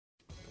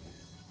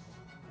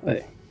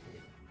Hey,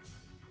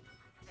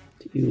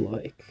 do you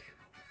like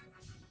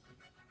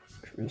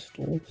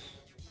crystals?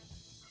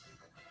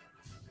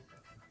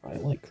 I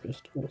like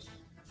crystals.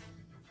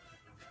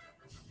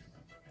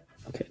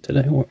 Okay,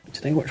 today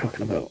we're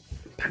talking about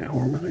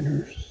power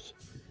miners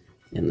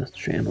in this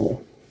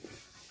channel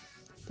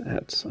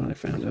that I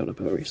found out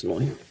about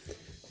recently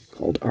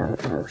called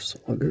RR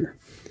Slugger.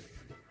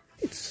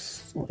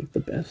 It's like the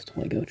best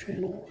LEGO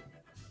channel.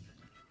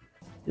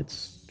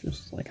 It's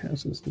just like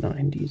has this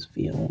 90s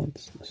feel,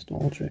 it's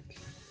nostalgic,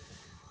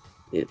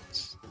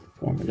 it's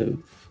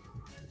informative,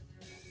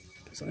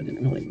 because I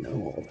didn't really know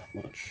all that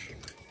much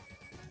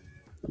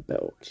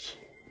about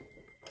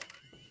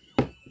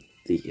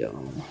the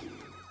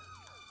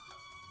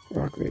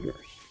Rock Raiders.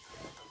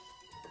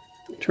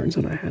 It turns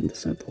out I had the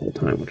set the whole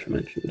time, which I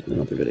mentioned in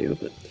another video,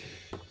 but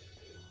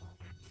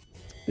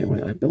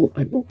anyway, I built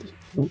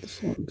the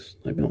slugs.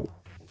 I built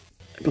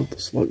the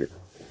slugger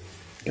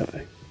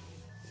guy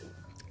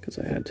because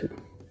I had to.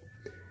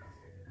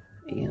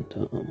 And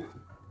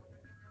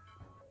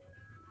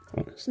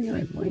honestly,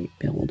 I might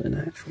build an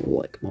actual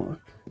like mock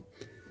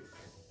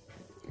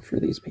for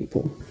these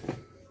people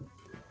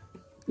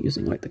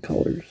using like the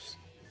colors.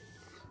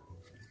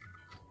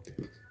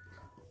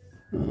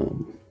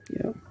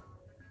 Yeah.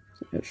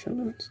 So yeah,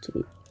 shoutouts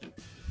to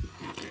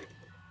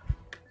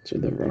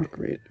the Rock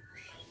Raiders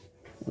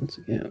once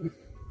again.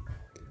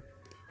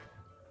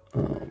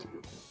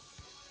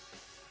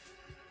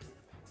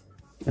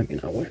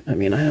 I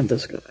mean, I have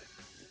this guy.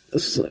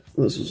 This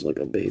is like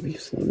a baby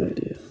slug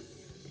idea,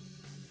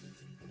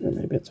 or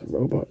maybe it's a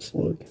robot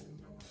slug.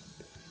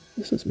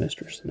 This is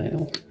Mr.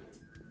 Snail,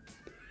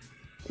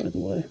 by the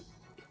way.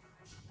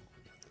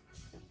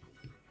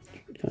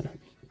 Kind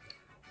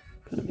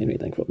of made me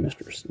think about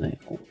Mr.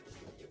 Snail.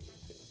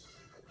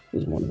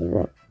 This is one of the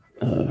rock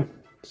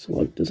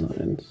slug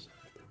designs.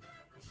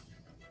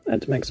 I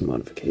had to make some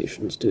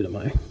modifications due to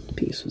my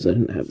pieces. I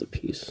didn't have the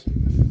piece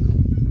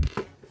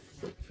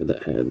for the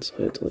head, so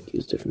I had to like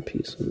use different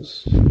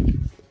pieces.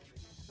 Ended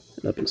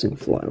up using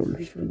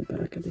flowers for the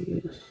back of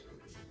these,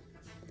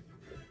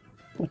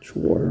 which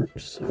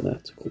works, so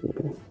that's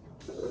cool.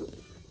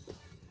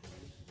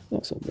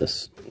 Also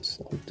this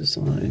slug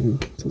design.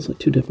 So it's like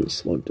two different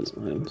slug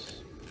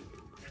designs.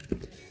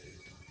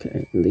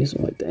 Okay, and these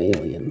are like the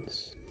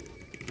aliens.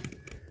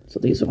 So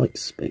these are like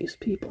space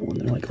people,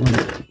 and they're like on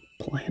a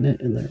planet,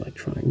 and they're like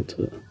trying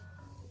to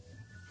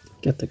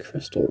get the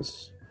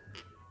crystals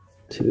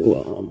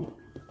to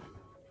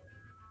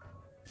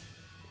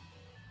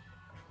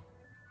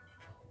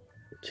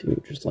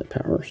just like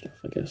power stuff,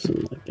 I guess,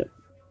 and like get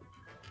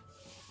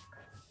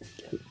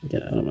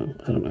I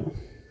don't know.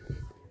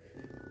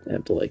 They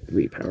have to like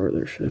repower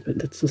their ship.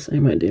 It's the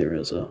same idea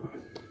as a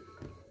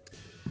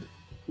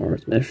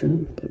Mars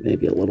mission, but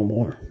maybe a little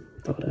more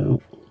thought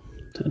out,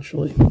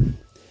 potentially.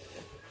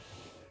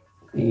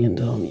 And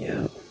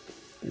yeah,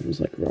 there was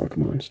like rock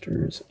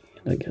monsters,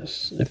 and I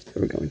guess if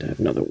they were going to have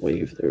another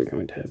wave, they were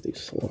going to have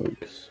these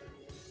slugs.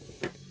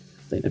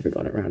 They never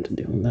got around to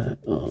doing that.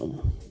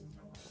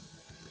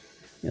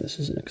 Yeah, this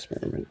is an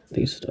experiment.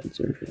 These studs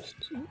are just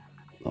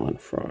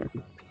non-frog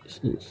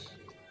pieces.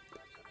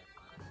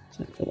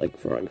 So I feel like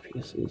frog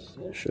pieces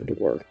should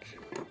work.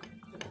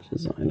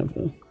 Design of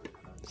a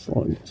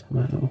slug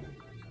somehow.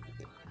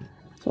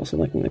 It's also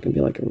like it can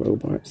be like a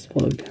robot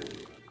slug.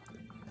 It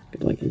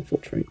could like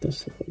infiltrate the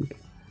slug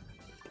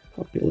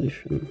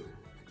population.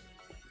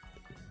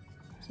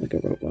 It's like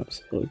a robot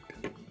slug.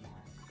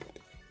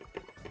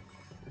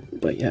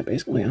 But yeah,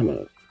 basically I'm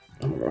a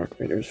Rock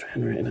Raiders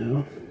fan right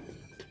now.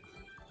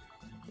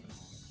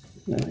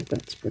 I think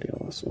that's pretty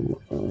awesome.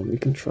 You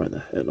can try the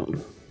head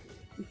on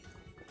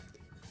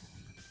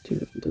two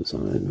different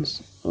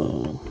designs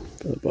for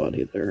the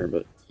body there,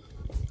 but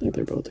I think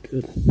they're both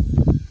good.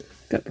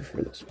 I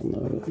prefer this one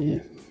though,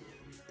 yeah.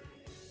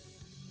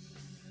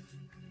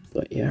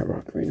 But yeah,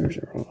 Rock Raiders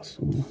are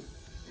awesome.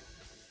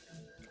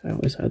 I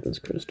always had this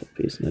crystal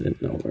piece and I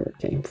didn't know where it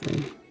came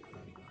from.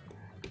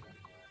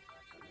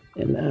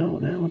 And now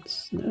I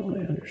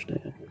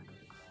understand.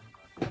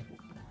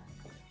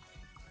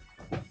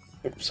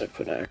 Oops, I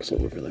put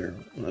Axel over there,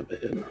 my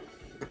bad.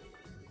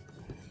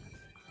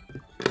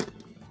 I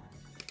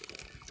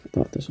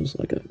thought this was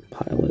like a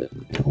pilot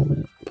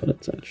helmet, but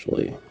it's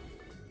actually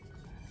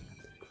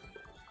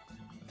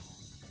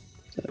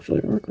a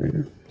Rock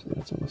Raider, so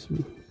that's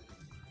awesome.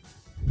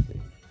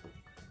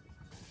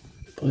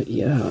 But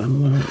yeah, I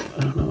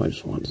don't know, I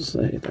just wanted to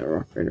say that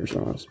Rock Raiders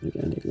are awesome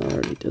again, even though I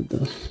already did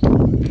this.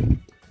 But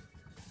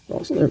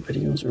also their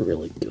videos are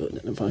really good,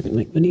 and if I could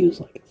make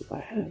videos like I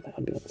had, that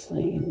would be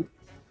insane.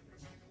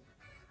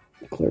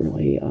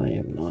 Clearly, I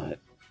am not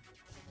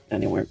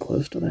anywhere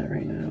close to that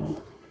right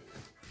now.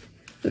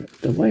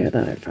 The way that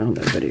I found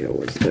that video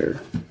was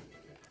their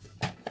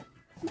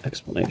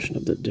explanation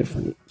of the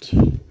different,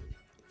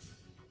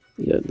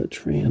 the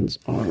trans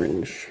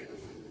orange.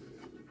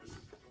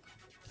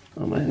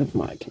 I have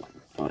my,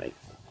 oh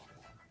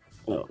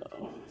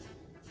no.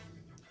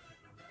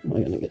 Am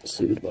I gonna get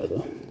sued by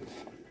the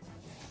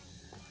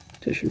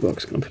tissue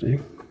box company?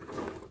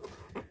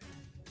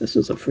 This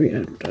is a free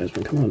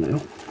advertisement, come on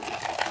now.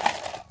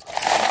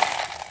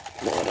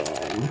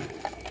 But,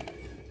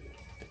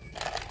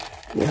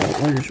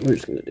 yeah, we're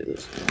just gonna do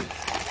this.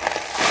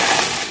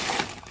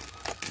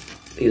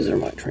 These are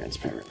my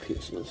transparent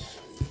pieces.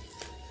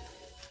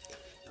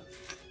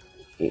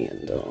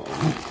 And,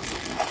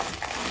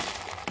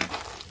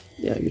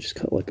 yeah, you just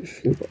cut like a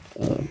shoe,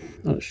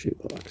 not a shoe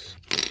box,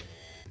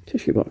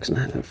 tissue box in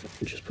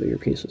half, and just put your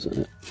pieces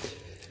in it.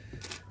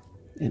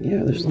 And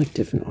yeah, there's like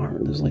different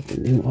orange. There's like the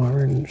new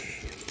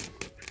orange.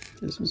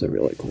 This is a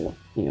really cool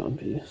neon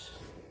piece.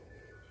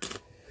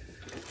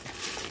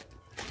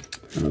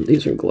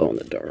 These are glow in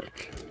the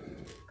dark.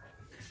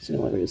 So the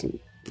only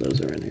reason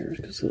those are in here is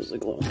because those are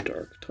glow in the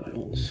dark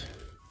tiles.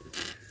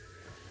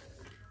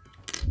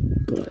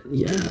 But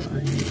yeah, I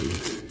mean,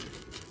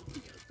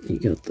 you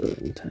got the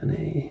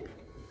antennae.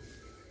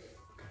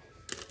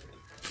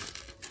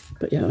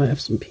 But yeah, I have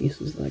some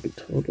pieces that I could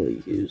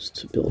totally use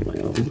to build my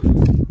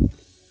own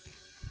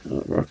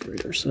rock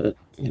raider set.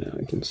 You know,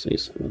 I can see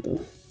some of the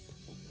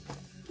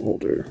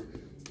older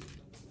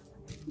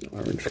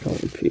orange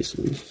colored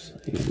pieces,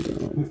 and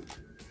this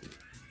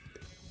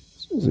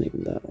wasn't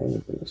even that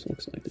old, but this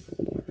looks like the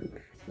old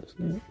orange,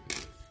 doesn't it?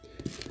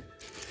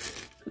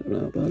 I don't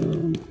know, but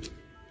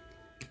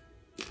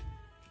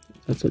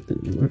that's like the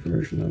newer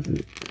version of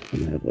it,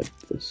 and they have like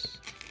this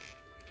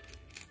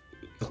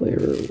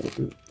clearer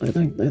one. I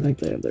think they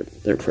have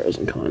their pros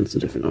and cons to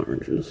different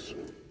oranges.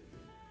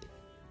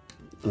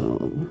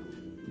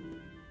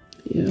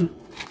 Yeah.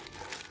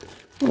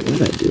 Oh,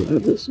 wait, I do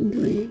have this in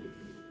green.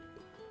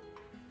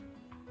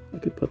 I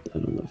could put that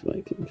on the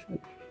Viking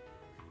ship.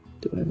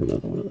 Do I have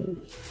another one of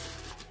those?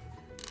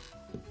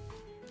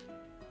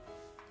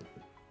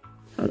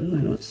 How did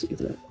I not see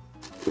that?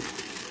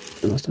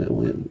 Unless I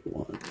only have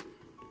one.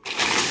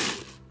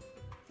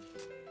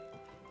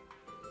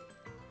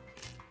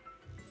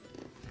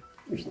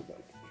 Where's the Viking?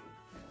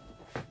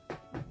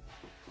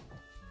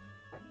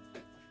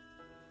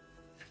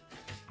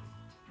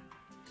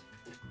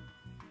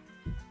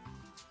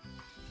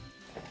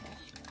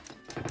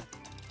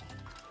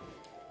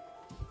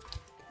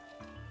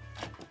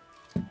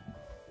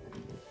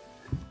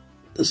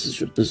 This is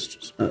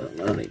just, I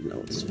don't even know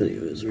what this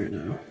video is right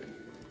now.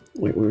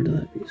 Wait, where did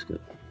that piece go?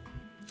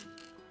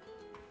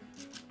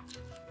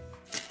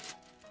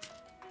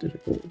 Did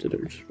it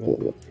just roll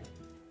away?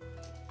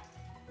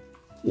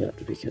 You have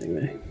to be kidding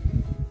me.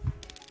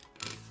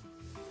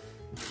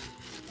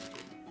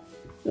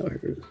 Oh, here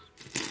it is.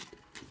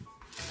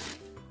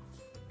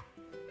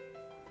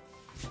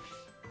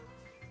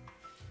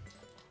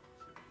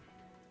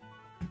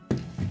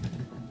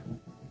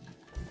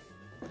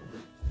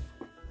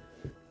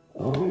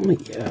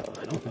 Yeah,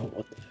 I don't know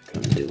what the heck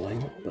I'm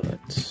doing,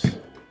 but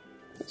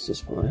this is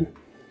fine.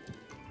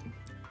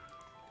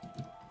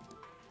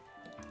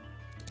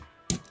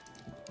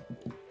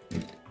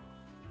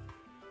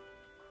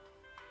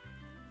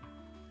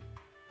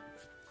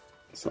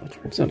 So it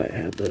turns out I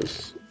had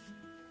those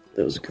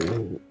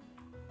green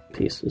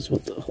pieces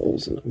with the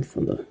holes in them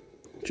from the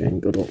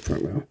Jane Goodall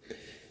promo.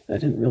 I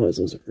didn't realize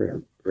those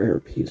are rare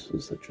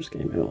pieces that just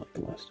came out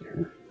like last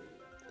year.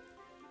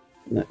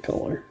 In that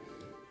color.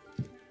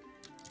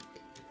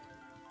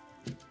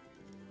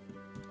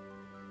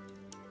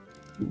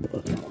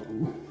 But,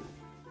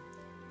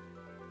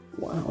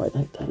 wow, I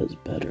think that is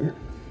better.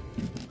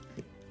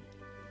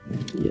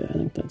 Yeah, I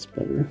think that's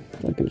better.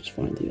 If I can just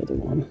find the other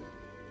one.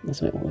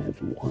 Unless I only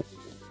have one.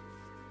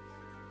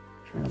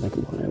 I'm trying to think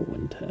why I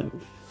wouldn't have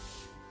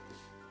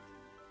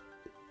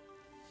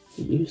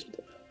used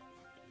that.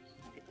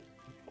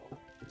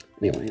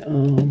 Anyway,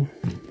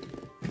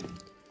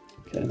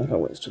 okay, I think I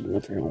wasted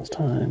enough of y'all's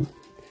time.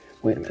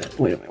 Wait a minute,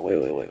 wait.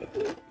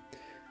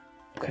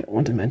 Okay, I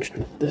want to mention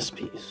that this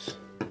piece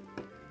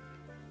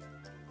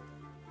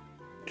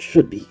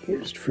should be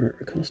used for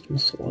a custom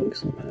slug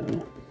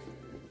somehow.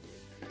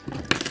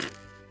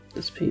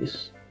 This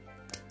piece,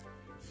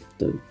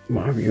 the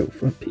Mario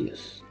foot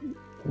piece,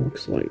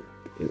 looks like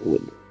it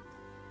would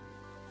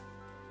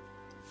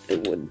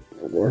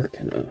work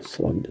in a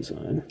slug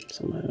design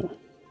somehow.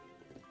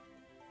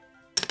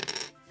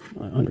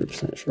 Not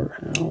 100% sure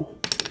how,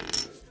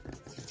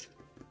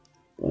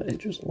 but it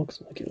just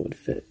looks like it would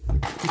fit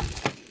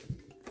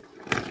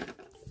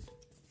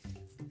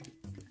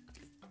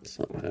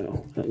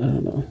somehow. I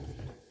don't know.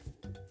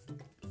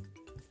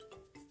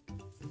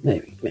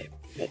 Maybe,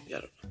 I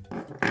don't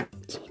know.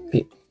 So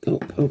go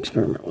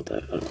experiment with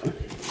that. I don't know.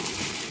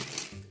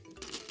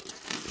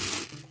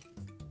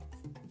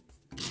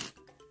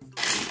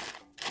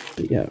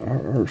 But yeah,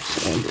 our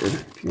slugger,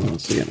 if you want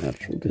to see an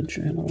actual good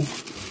channel,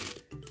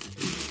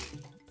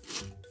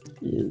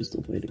 is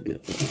the way to go.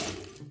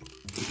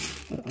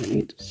 But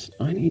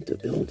I need to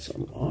build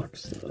some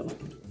locks though.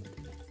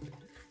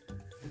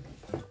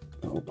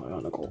 Oh,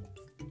 bionicle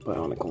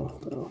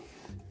though.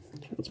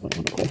 It's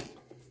bionicle.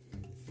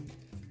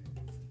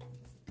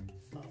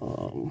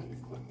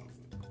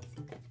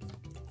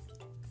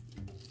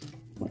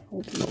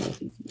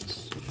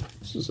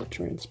 This is a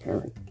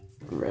transparent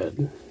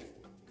red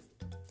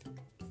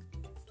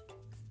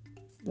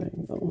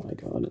thing. Oh my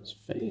god, his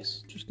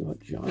face just got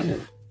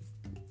giant.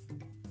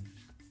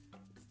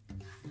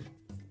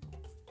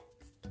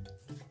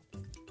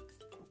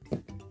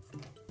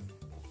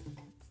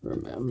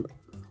 Remember,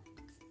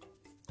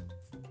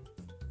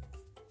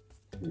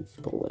 if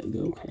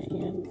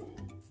Pelegocan,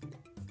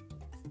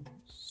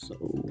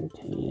 so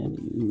can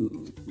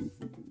you.